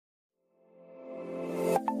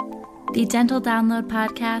The Dental Download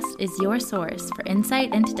Podcast is your source for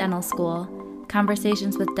insight into dental school,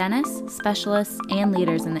 conversations with dentists, specialists, and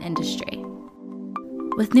leaders in the industry.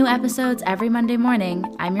 With new episodes every Monday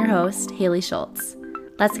morning, I'm your host, Haley Schultz.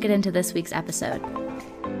 Let's get into this week's episode.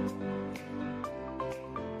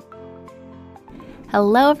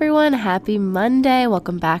 Hello everyone, happy Monday.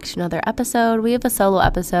 Welcome back to another episode. We have a solo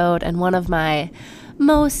episode and one of my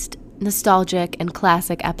most nostalgic and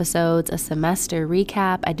classic episodes, a semester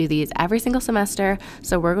recap. I do these every single semester,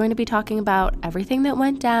 so we're going to be talking about everything that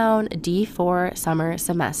went down D4 summer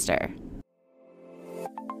semester.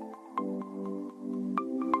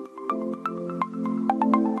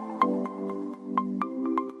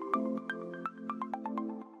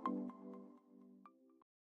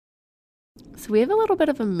 So we have a little bit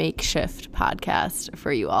of a makeshift podcast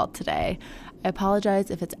for you all today. I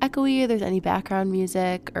apologize if it's echoey or there's any background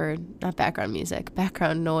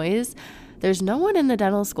noise. There's no one in the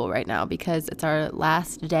dental school right now because it's our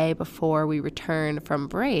last day before we return from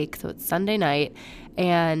break, so it's Sunday night.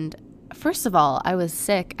 And first of all, I was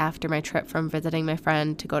sick after my trip from visiting my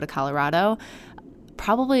friend to go to Colorado.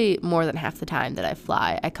 Probably more than half the time that I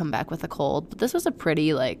fly, I come back with a cold. But this was a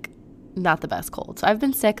pretty, not the best cold. So I've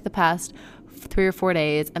been sick the past 3 or 4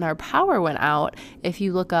 days, and our power went out. If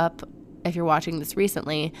you look up, if you're watching this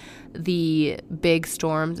recently, the big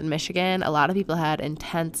storms in Michigan, a lot of people had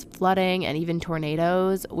intense flooding and even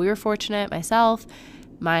tornadoes. We were fortunate, myself,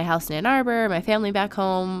 my house in Ann Arbor, my family back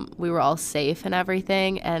home, we were all safe and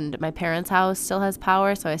everything, and my parents' house still has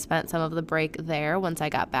power, so I spent some of the break there once I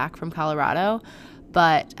got back from Colorado.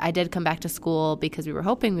 But I did come back to school because we were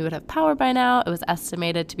hoping we would have power by now. It was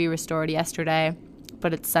estimated to be restored yesterday,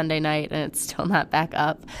 but it's Sunday night and it's still not back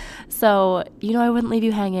up. So, I wouldn't leave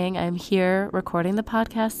you hanging. I'm here recording the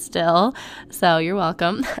podcast still, so you're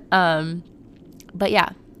welcome. But yeah,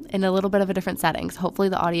 in a little bit of a different setting. So hopefully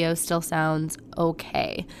the audio still sounds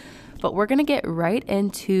okay. But we're going to get right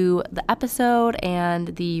into the episode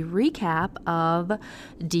and the recap of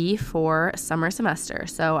D4 summer semester.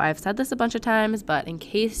 So I've said this a bunch of times, but in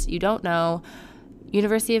case you don't know,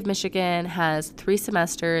 University of Michigan has 3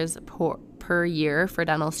 semesters per year for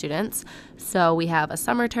dental students. So we have a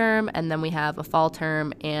summer term, and then we have a fall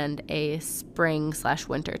term and a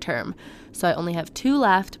spring/winter term. So I only have 2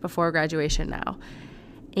 left before graduation now.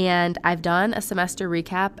 And I've done a semester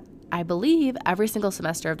recap, I believe, every single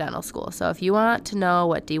semester of dental school. So if you want to know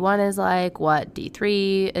what D1 is like, what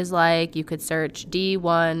D3 is like, you could search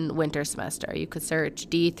D1 winter semester. You could search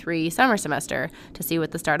D3 summer semester to see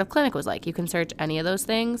what the start of clinic was like. You can search any of those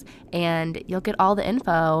things and you'll get all the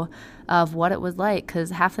info of what it was like,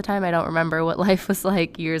 because half the time I don't remember what life was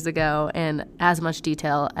like years ago in as much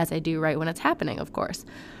detail as I do right when it's happening, of course.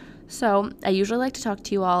 So I usually like to talk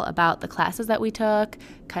to you all about the classes that we took,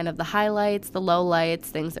 kind of the highlights, the lowlights,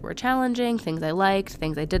 things that were challenging, things I liked,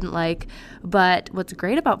 things I didn't like. But what's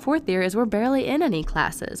great about fourth year is we're barely in any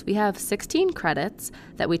classes. We have 16 credits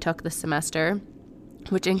that we took this semester,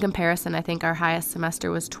 which in comparison, I think our highest semester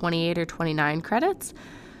was 28 or 29 credits.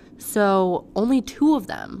 So only 2 of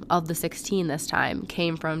them, of the 16 this time,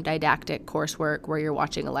 came from didactic coursework where you're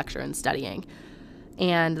watching a lecture and studying.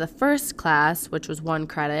 And the first class, which was 1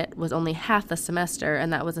 credit, was only half the semester,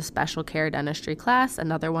 and that was a special care dentistry class,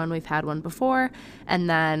 another one we've had one before. And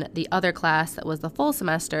then the other class that was the full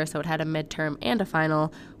semester, so it had a midterm and a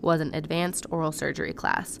final, was an advanced oral surgery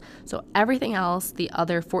class. So everything else, the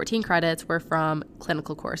other 14 credits, were from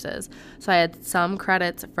clinical courses. So I had some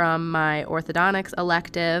credits from my orthodontics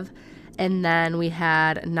elective, and then we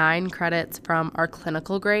had 9 credits from our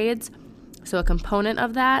clinical grades. So a component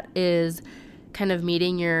of that is kind of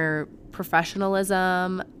meeting your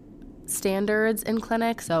professionalism standards in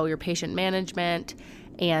clinic, so your patient management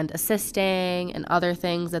and assisting and other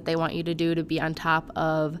things that they want you to do to be on top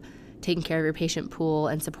of taking care of your patient pool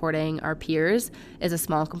and supporting our peers is a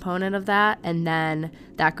small component of that. And then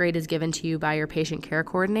that grade is given to you by your patient care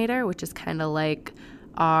coordinator, which is kind of like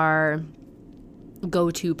our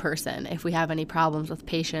go-to person if we have any problems with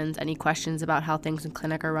patients, any questions about how things in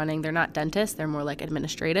clinic are running. They're not dentists, they're more like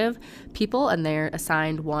administrative people, and they're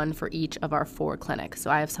assigned one for each of our 4 clinics.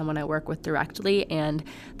 So I have someone I work with directly, and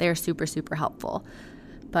they're super, super helpful.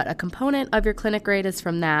 But a component of your clinic grade is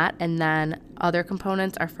from that, and then other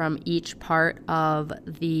components are from each part of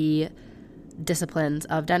the disciplines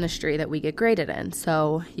of dentistry that we get graded in.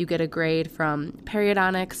 So you get a grade from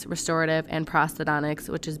periodontics, restorative, and prosthodontics,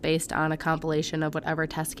 which is based on a compilation of whatever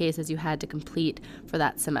test cases you had to complete for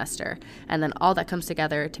that semester. And then all that comes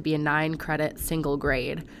together to be a 9-credit single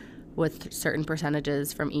grade with certain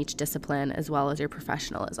percentages from each discipline as well as your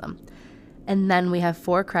professionalism. And then we have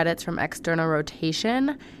 4 credits from external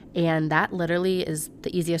rotation, and that literally is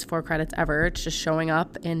the easiest 4 credits ever. It's just showing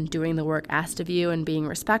up and doing the work asked of you and being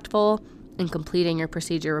respectful and completing your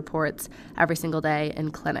procedure reports every single day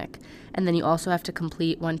in clinic. And then you also have to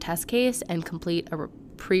complete 1 test case and complete a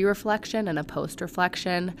pre-reflection and a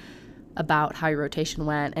post-reflection about how your rotation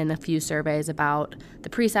went, and a few surveys about the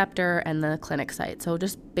preceptor and the clinic site. So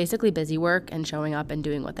just basically busy work and showing up and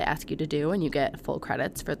doing what they ask you to do, and you get full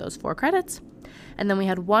credits for those 4 credits. And then we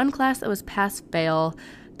had 1 class that was pass-fail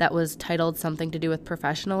that was titled something to do with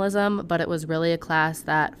professionalism, but it was really a class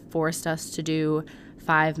that forced us to do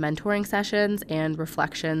 5 mentoring sessions and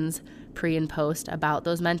reflections pre and post about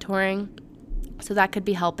those mentoring. So that could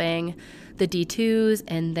be helping the D2s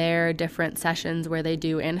in their different sessions where they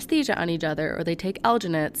do anesthesia on each other, or they take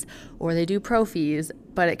alginates, or they do prophies,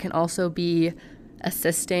 but it can also be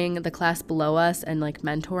assisting the class below us and like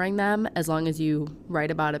mentoring them, as long as you write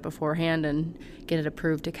about it beforehand and get it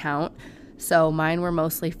approved to count. So mine were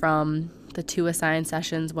mostly from the 2 assigned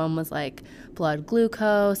sessions. One was like blood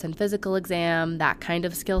glucose and physical exam, that kind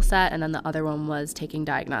of skill set, and then the other one was taking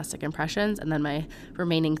diagnostic impressions. And then my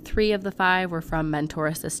remaining 3 of the 5 were from mentor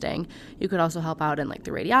assisting. You could also help out in like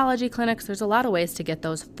the radiology clinics. There's a lot of ways to get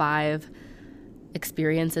those 5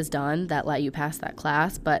 experiences done that let you pass that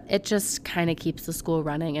class, but it just kind of keeps the school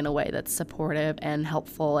running in a way that's supportive and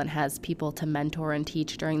helpful and has people to mentor and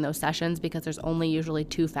teach during those sessions, because there's only usually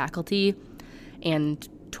 2 faculty and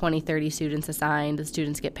 20, 30 students assigned. The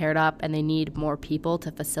students get paired up, and they need more people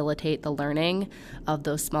to facilitate the learning of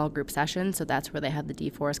those small group sessions. So that's where they have the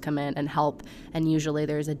D4s come in and help. And usually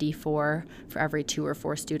there's a D4 for every 2 or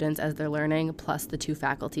 4 students as they're learning, plus the 2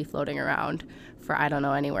 faculty floating around for, I don't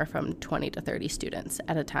know, anywhere from 20 to 30 students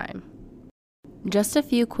at a time. Just a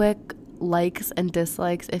few quick likes and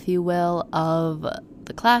dislikes, if you will, of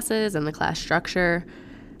the classes and the class structure.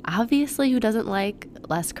 Obviously, who doesn't like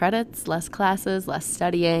less credits, less classes, less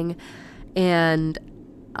studying? And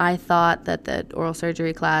I thought that the oral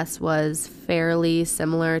surgery class was fairly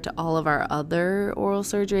similar to all of our other oral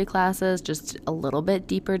surgery classes, just a little bit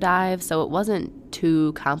deeper dive. So it wasn't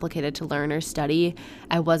too complicated to learn or study.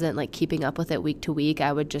 I wasn't like keeping up with it week to week.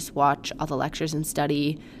 I would just watch all the lectures and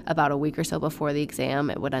study about a week or so before the exam.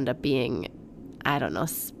 It would end up being, I don't know,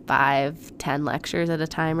 5-10 lectures at a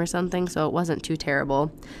time or something, so it wasn't too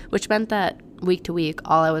terrible, which meant that week to week,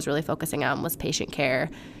 all I was really focusing on was patient care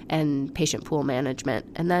and patient pool management,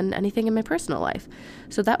 and then anything in my personal life.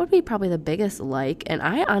 So that would be probably the biggest like, and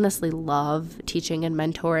I honestly love teaching and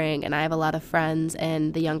mentoring, and I have a lot of friends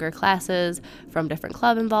in the younger classes from different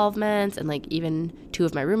club involvements, and like even 2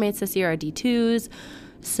 of my roommates this year are D2s,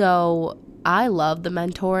 so I love the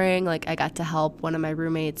mentoring. Like, I got to help one of my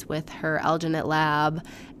roommates with her alginate lab,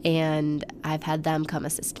 and I've had them come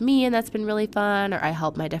assist me, and that's been really fun. Or I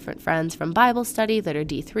help my different friends from Bible study that are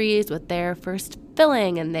D3s with their first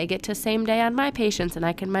filling, and they get to same day on my patients, and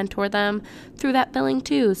I can mentor them through that filling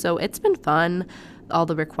too. So it's been fun. All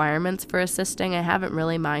the requirements for assisting, I haven't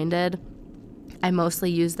really minded. I mostly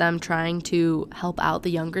use them trying to help out the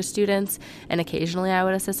younger students, and occasionally I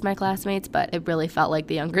would assist my classmates, but it really felt like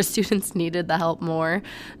the younger students needed the help more.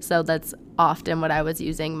 So that's often what I was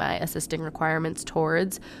using my assisting requirements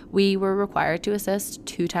towards. We were required to assist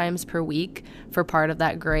 2 times per week for part of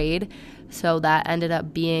that grade. So that ended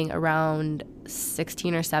up being around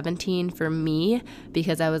 16 or 17 for me,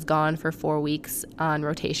 because I was gone for 4 weeks on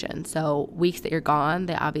rotation. So weeks that you're gone,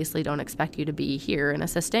 they obviously don't expect you to be here and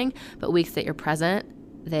assisting, but weeks that you're present,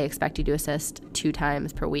 they expect you to assist 2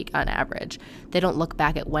 times per week on average. They don't look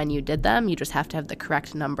back at when you did them. You just have to have the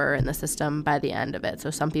correct number in the system by the end of it. So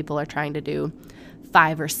some people are trying to do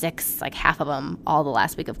 5 or 6, like half of them, all the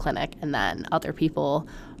last week of clinic, and then other people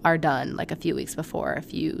are done like a few weeks before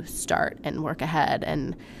if you start and work ahead.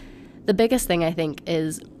 And the biggest thing, I think,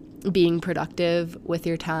 is being productive with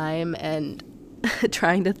your time and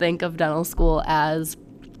trying to think of dental school as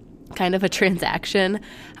kind of a transaction.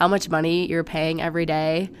 How much money you're paying every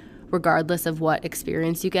day, regardless of what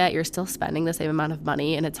experience you get, you're still spending the same amount of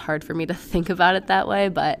money, and it's hard for me to think about it that way.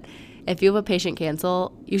 But if you have a patient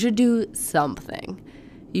cancel, you should do something.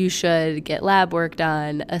 You should get lab work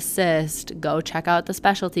done, assist, go check out the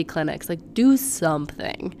specialty clinics, like do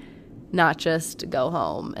something. Not just go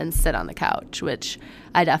home and sit on the couch, which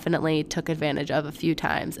I definitely took advantage of a few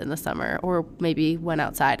times in the summer, or maybe went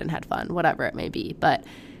outside and had fun, whatever it may be. But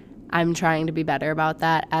I'm trying to be better about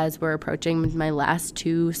that as we're approaching my last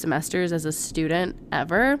 2 semesters as a student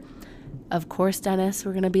ever. Of course, dentists,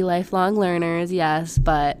 we're going to be lifelong learners, yes,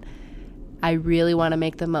 but I really want to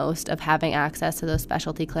make the most of having access to those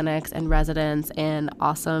specialty clinics and residents and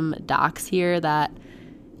awesome docs here that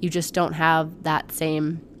you just don't have that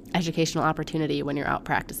same educational opportunity when you're out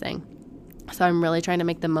practicing. So I'm really trying to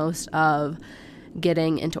make the most of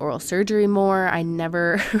getting into oral surgery more. I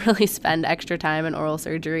never really spend extra time in oral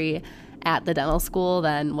surgery at the dental school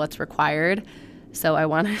than what's required. So I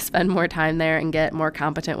want to spend more time there and get more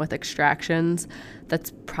competent with extractions.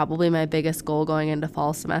 That's probably my biggest goal going into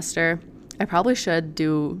fall semester. I probably should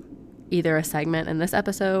do either a segment in this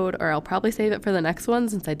episode, or I'll probably save it for the next one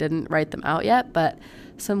since I didn't write them out yet, but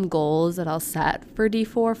some goals that I'll set for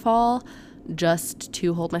D4 fall just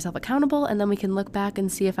to hold myself accountable, and then we can look back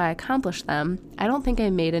and see if I accomplished them. I don't think I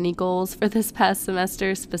made any goals for this past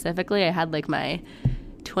semester specifically. I had like my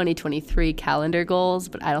 2023 calendar goals,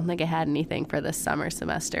 but I don't think I had anything for this summer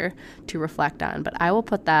semester to reflect on. But I will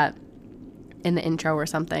put that in the intro or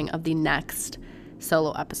something of the next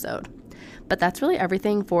solo episode. But that's really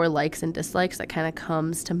everything for likes and dislikes that kind of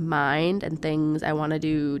comes to mind, and things I want to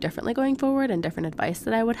do differently going forward and different advice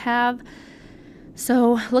that I would have.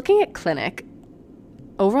 So looking at clinic,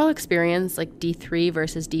 overall experience like D3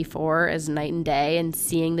 versus D4 is night and day, and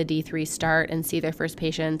seeing the D3 start and see their first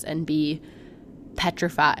patients and be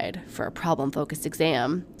petrified for a problem-focused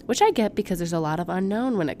exam, which I get because there's a lot of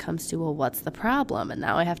unknown when it comes to, well, what's the problem? And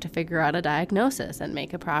now I have to figure out a diagnosis and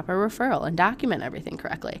make a proper referral and document everything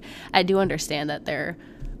correctly. I do understand that they're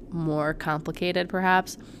more complicated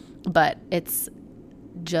perhaps, but it's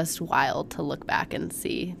just wild to look back and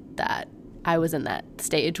see that I was in that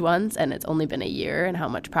stage once and it's only been a year and how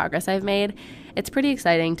much progress I've made. It's pretty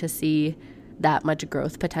exciting to see that much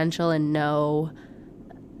growth potential and know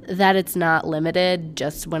that it's not limited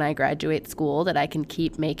just when I graduate school, that I can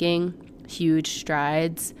keep making huge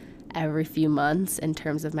strides every few months in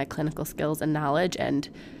terms of my clinical skills and knowledge, and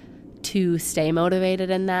to stay motivated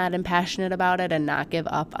in that and passionate about it and not give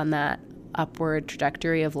up on that upward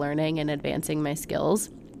trajectory of learning and advancing my skills.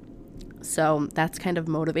 So that's kind of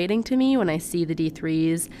motivating to me when I see the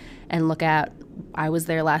D3s and look at, I was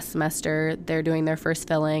there last semester, they're doing their first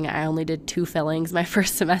filling. I only did 2 fillings my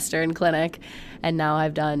first semester in clinic, and now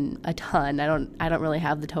I've done a ton. I don't really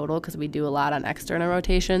have the total because we do a lot on external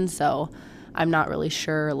rotation, so I'm not really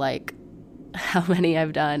sure like how many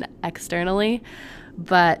I've done externally.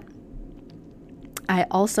 But I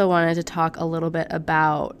also wanted to talk a little bit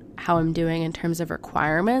about how I'm doing in terms of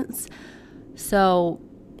requirements. So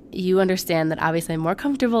you understand that obviously I'm more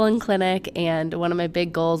comfortable in clinic, and one of my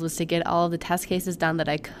big goals was to get all of the test cases done that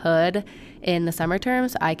I could in the summer term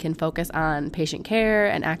so I can focus on patient care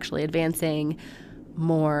and actually advancing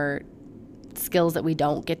more skills that we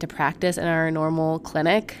don't get to practice in our normal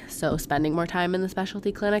clinic. So spending more time in the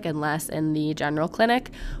specialty clinic and less in the general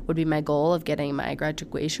clinic would be my goal of getting my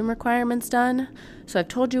graduation requirements done. So I've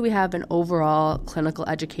told you we have an overall clinical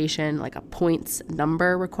education, like a points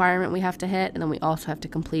number requirement we have to hit, and then we also have to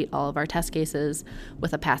complete all of our test cases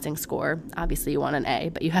with a passing score. Obviously you want an A,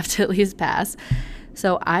 but you have to at least pass.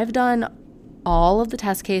 So I've done all of the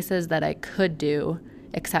test cases that I could do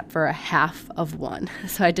except for a half of one.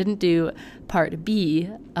 So I didn't do part B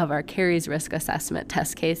of our caries risk assessment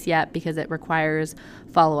test case yet because it requires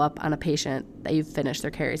follow-up on a patient that you've finished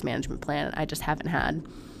their caries management plan. I just haven't had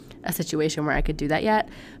a situation where I could do that yet.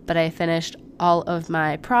 But I finished all of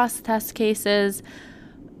my PROS test cases.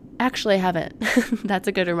 Actually, I haven't. That's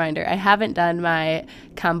a good reminder. I haven't done my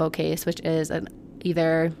combo case, which is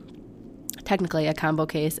technically a combo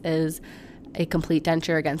case is a complete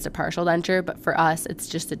denture against a partial denture, but for us, it's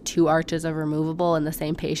just the 2 arches of removable in the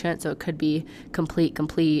same patient, so it could be complete,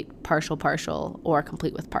 partial, or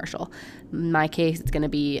complete with partial. In my case, it's going to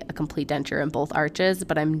be a complete denture in both arches,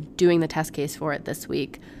 but I'm doing the test case for it this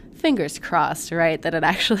week. Fingers crossed, right, that it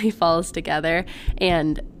actually falls together,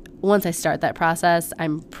 and once I start that process,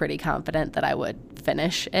 I'm pretty confident that I would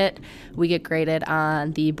finish it. We get graded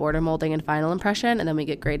on the border molding and final impression, and then we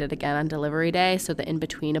get graded again on delivery day, so the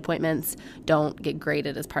in-between appointments don't get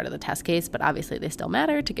graded as part of the test case, but obviously they still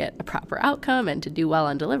matter to get a proper outcome and to do well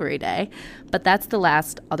on delivery day. But that's the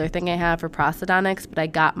last other thing I have for prosthodontics, but I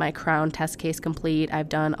got my crown test case complete. I've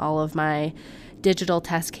done all of my digital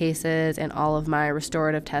test cases and all of my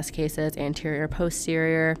restorative test cases, anterior,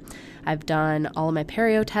 posterior. I've done all of my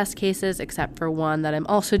perio test cases except for one that I'm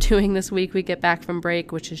also doing this week we get back from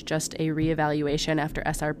break, which is just a reevaluation after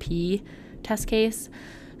SRP test case.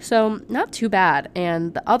 So not too bad.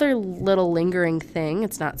 And the other little lingering thing,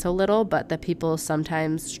 it's not so little, but that people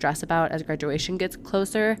sometimes stress about as graduation gets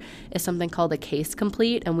closer, is something called a case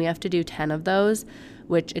complete. And we have to do 10 of those,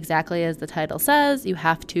 which exactly as the title says, you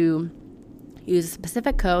have to use a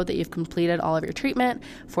specific code that you've completed all of your treatment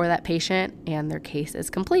for that patient and their case is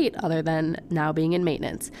complete, other than now being in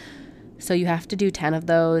maintenance. So you have to do 10 of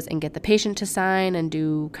those and get the patient to sign and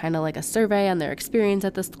do kind of like a survey on their experience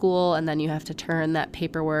at the school. And then you have to turn that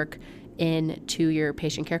paperwork in to your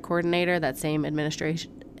patient care coordinator, that same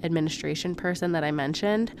administration person that I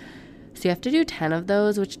mentioned. So you have to do 10 of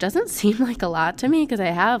those, which doesn't seem like a lot to me because I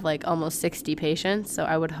have like almost 60 patients. So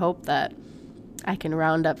I would hope that I can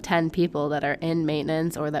round up 10 people that are in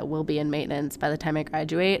maintenance or that will be in maintenance by the time I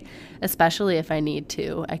graduate, especially if I need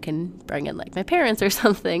to. I can bring in like my parents or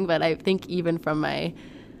something, but I think even from my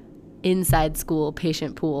inside school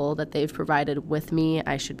patient pool that they've provided with me,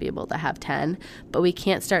 I should be able to have 10. But we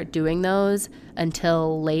can't start doing those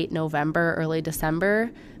until late November, early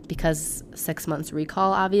December, because 6 months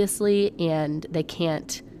recall, obviously, and they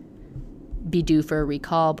can't be due for a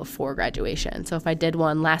recall before graduation. So if I did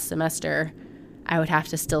one last semester, I would have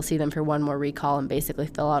to still see them for one more recall and basically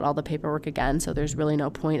fill out all the paperwork again. So there's really no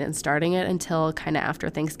point in starting it until kind of after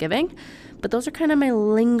Thanksgiving. But those are kind of my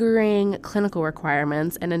lingering clinical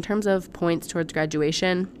requirements. And in terms of points towards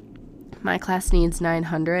graduation, my class needs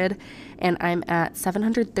 900 and I'm at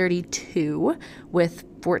 732 with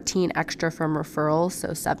 14 extra from referrals,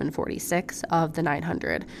 so 746 of the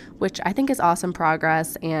 900, which I think is awesome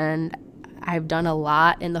progress. And I've done a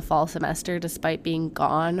lot in the fall semester despite being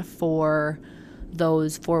gone for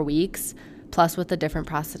those 4 weeks. Plus with the different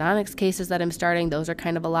prosthodontics cases that I'm starting, those are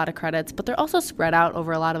kind of a lot of credits, but they're also spread out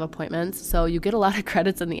over a lot of appointments. So you get a lot of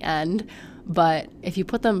credits in the end, but if you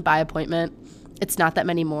put them by appointment, it's not that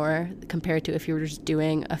many more compared to if you were just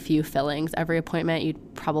doing a few fillings every appointment.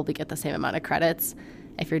 You'd probably get the same amount of credits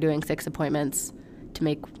if you're doing 6 appointments to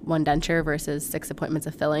make 1 denture versus 6 appointments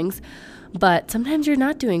of fillings. But sometimes you're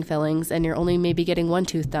not doing fillings and you're only maybe getting 1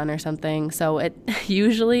 tooth done or something. So it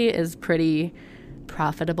usually is pretty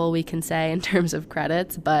profitable, we can say, in terms of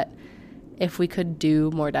credits. But if we could do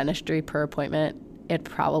more dentistry per appointment, it'd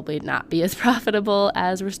probably not be as profitable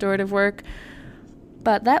as restorative work.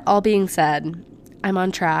 But that all being said, I'm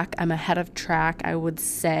on track. I'm ahead of track, I would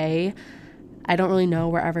say. I don't really know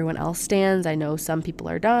where everyone else stands. I know some people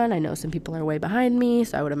are done. I know some people are way behind me.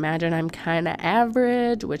 So I would imagine I'm kind of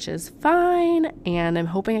average, which is fine. And I'm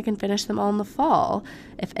hoping I can finish them all in the fall.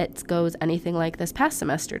 If it goes anything like this past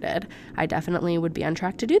semester did, I definitely would be on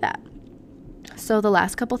track to do that. So the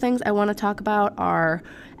last couple things I want to talk about are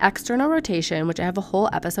external rotation, which I have a whole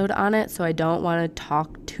episode on it, so I don't want to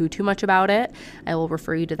talk too much about it. I will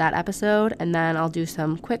refer you to that episode, and then I'll do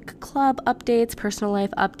some quick club updates, personal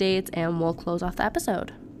life updates, and we'll close off the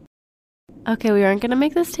episode. Okay, we aren't going to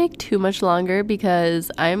make this take too much longer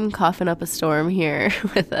because I'm coughing up a storm here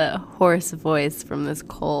with a hoarse voice from this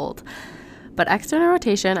cold. But external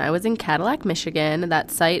rotation, I was in Cadillac, Michigan.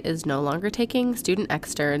 That site is no longer taking student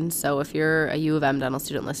externs, so if you're a U of M dental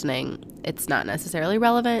student listening, it's not necessarily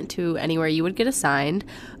relevant to anywhere you would get assigned,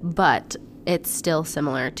 but it's still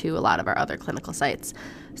similar to a lot of our other clinical sites.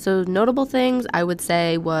 So notable things I would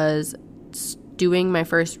say was doing my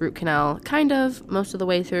first root canal kind of most of the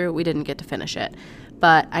way through. We didn't get to finish it.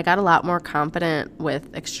 But I got a lot more confident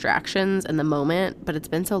with extractions in the moment, but it's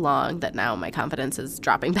been so long that now my confidence is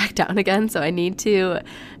dropping back down again, so I need to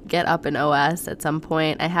get up in OS at some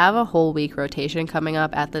point. I have a whole week rotation coming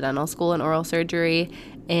up at the dental school in oral surgery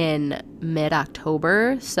in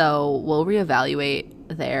mid-October, so we'll reevaluate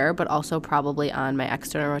there, but also probably on my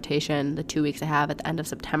external rotation the 2 weeks I have at the end of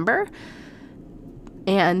September.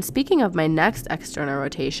 And speaking of my next external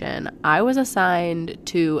rotation, I was assigned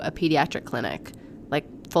to a pediatric clinic, like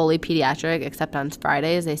fully pediatric, except on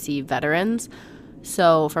Fridays they see veterans.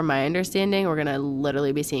 So from my understanding, we're going to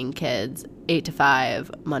literally be seeing kids 8 to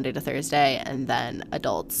 5, Monday to Thursday, and then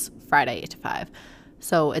adults Friday 8 to 5.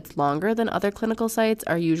 So it's longer than other clinical sites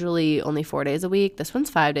are usually only 4 days a week. This one's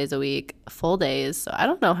 5 days a week, full days. So I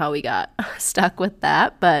don't know how we got stuck with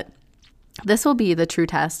that, but this will be the true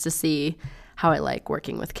test to see how I like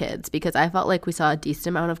working with kids, because I felt like we saw a decent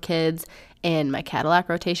amount of kids in my Cadillac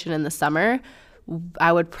rotation in the summer.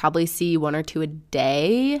 I would probably see 1 or 2 a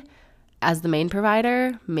day as the main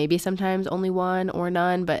provider, maybe sometimes only 1 or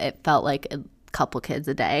none, but it felt like a couple kids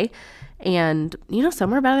a day. And, you know,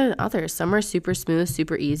 some are better than others. Some are super smooth,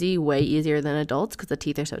 super easy, way easier than adults because the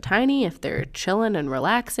teeth are so tiny. If they're chilling and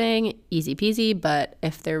relaxing, easy peasy. But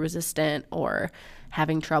if they're resistant or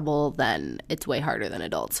having trouble, then it's way harder than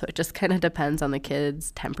adults. So it just kind of depends on the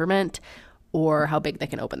kid's temperament or how big they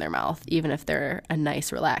can open their mouth. Even if they're a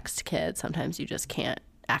nice, relaxed kid, sometimes you just can't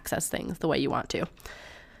access things the way you want to.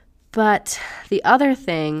 But the other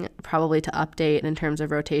thing probably to update in terms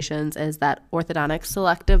of rotations is that orthodontics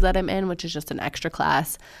selective that I'm in, which is just an extra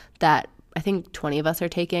class that I think 20 of us are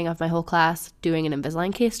taking of my whole class, doing an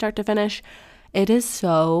Invisalign case start to finish. It is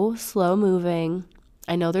so slow moving.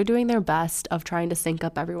 I know they're doing their best of trying to sync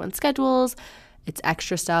up everyone's schedules. It's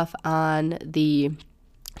extra stuff on the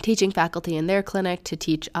teaching faculty in their clinic to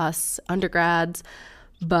teach us undergrads,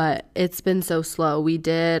 but it's been so slow. We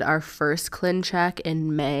did our first clin check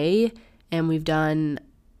in May, and we've done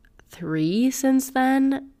 3 since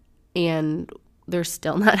then, and they're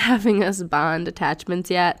still not having us bond attachments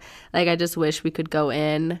yet. Like, I just wish we could go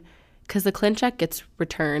in, because the clin check gets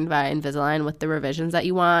returned by Invisalign with the revisions that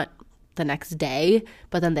you want the next day,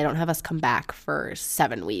 but then they don't have us come back for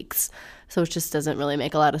 7 weeks. So it just doesn't really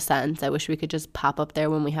make a lot of sense. I wish we could just pop up there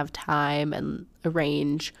when we have time and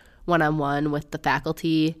arrange one-on-one with the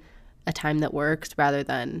faculty a time that works, rather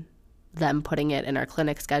than them putting it in our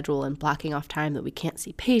clinic schedule and blocking off time that we can't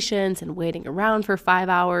see patients and waiting around for 5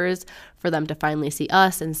 hours for them to finally see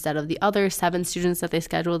us instead of the other 7 students that they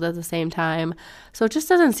scheduled at the same time. So it just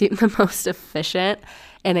doesn't seem the most efficient,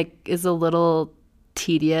 and it is a little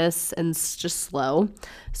tedious and just slow.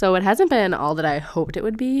 So it hasn't been all that I hoped it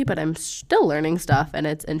would be, but I'm still learning stuff and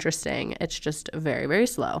it's interesting. It's just very, very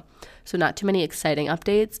slow. So not too many exciting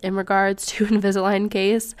updates in regards to Invisalign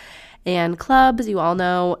case. And clubs, you all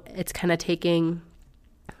know it's kind of taking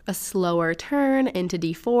a slower turn into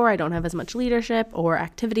D4. I don't have as much leadership or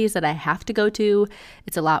activities that I have to go to.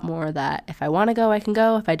 It's a lot more that if I want to go, I can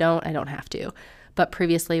go. If I don't have to. But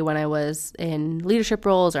previously, when I was in leadership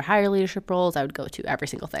roles or higher leadership roles, I would go to every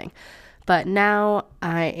single thing. But now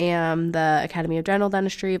I am the Academy of General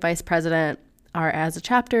Dentistry vice president, our ASDA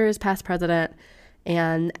chapters past president,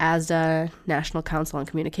 and ASDA National Council on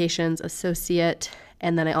Communications associate.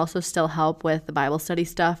 And then I also still help with the Bible study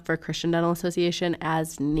stuff for Christian Dental Association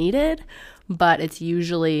as needed, but it's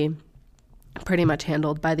usually pretty much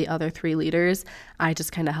handled by the other 3 leaders. I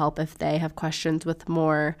just kind of help if they have questions with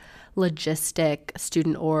more logistic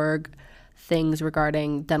student org things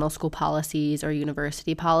regarding dental school policies or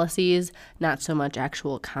university policies, not so much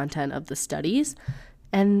actual content of the studies.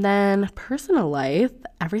 And then personal life,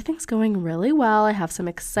 everything's going really well. I have some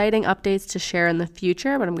exciting updates to share in the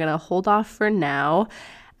future, but I'm going to hold off for now.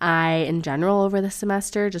 I, in general, over the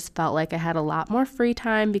semester, just felt like I had a lot more free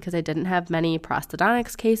time because I didn't have many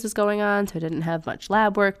prosthodontics cases going on, so I didn't have much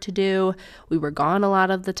lab work to do. We were gone a lot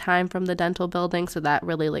of the time from the dental building, so that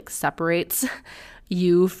really separates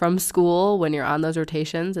you from school when you're on those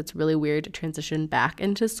rotations. It's really weird to transition back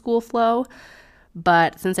into school flow.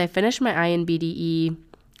 But since I finished my INBDE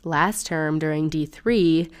last term during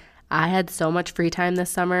D3, I had so much free time this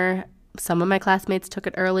summer. Some of my classmates took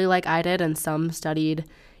it early like I did, and some studied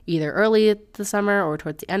either early the summer or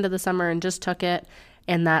towards the end of the summer and just took it.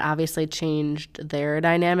 And that obviously changed their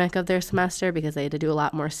dynamic of their semester because they had to do a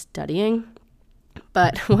lot more studying.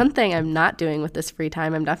 But one thing I'm not doing with this free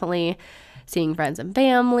time, I'm definitely seeing friends and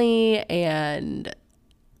family and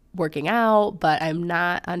working out, but I'm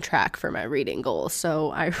not on track for my reading goals.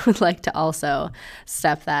 So I would like to also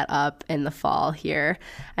step that up in the fall here.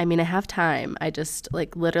 I mean, I have time. I just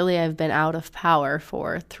literally I've been out of power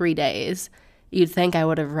for 3 days. You'd think I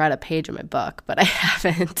would have read a page of my book, but I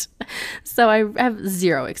haven't. So I have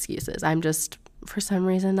 0 excuses. I'm just, for some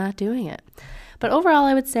reason, not doing it. But overall,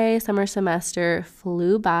 I would say summer semester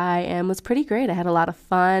flew by and was pretty great. I had a lot of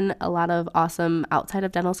fun, a lot of awesome outside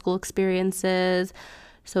of dental school experiences,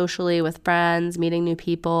 socially with friends, meeting new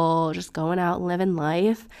people, just going out and living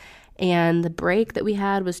life. And the break that we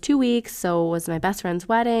had was 2 weeks, so it was my best friend's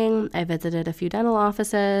wedding. I visited a few dental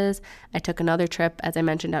offices. I took another trip, as I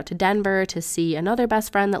mentioned, out to Denver to see another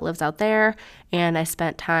best friend that lives out there. And I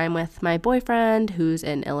spent time with my boyfriend who's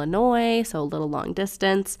in Illinois, so a little long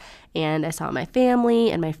distance. And I saw my family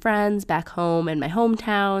and my friends back home in my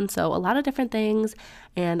hometown, so a lot of different things.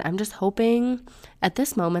 And I'm just hoping at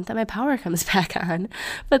this moment that my power comes back on.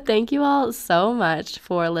 But thank you all so much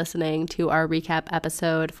for listening to our recap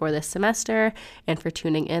episode for this semester and for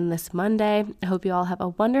tuning in this Monday. I hope you all have a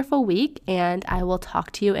wonderful week, and I will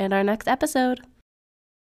talk to you in our next episode.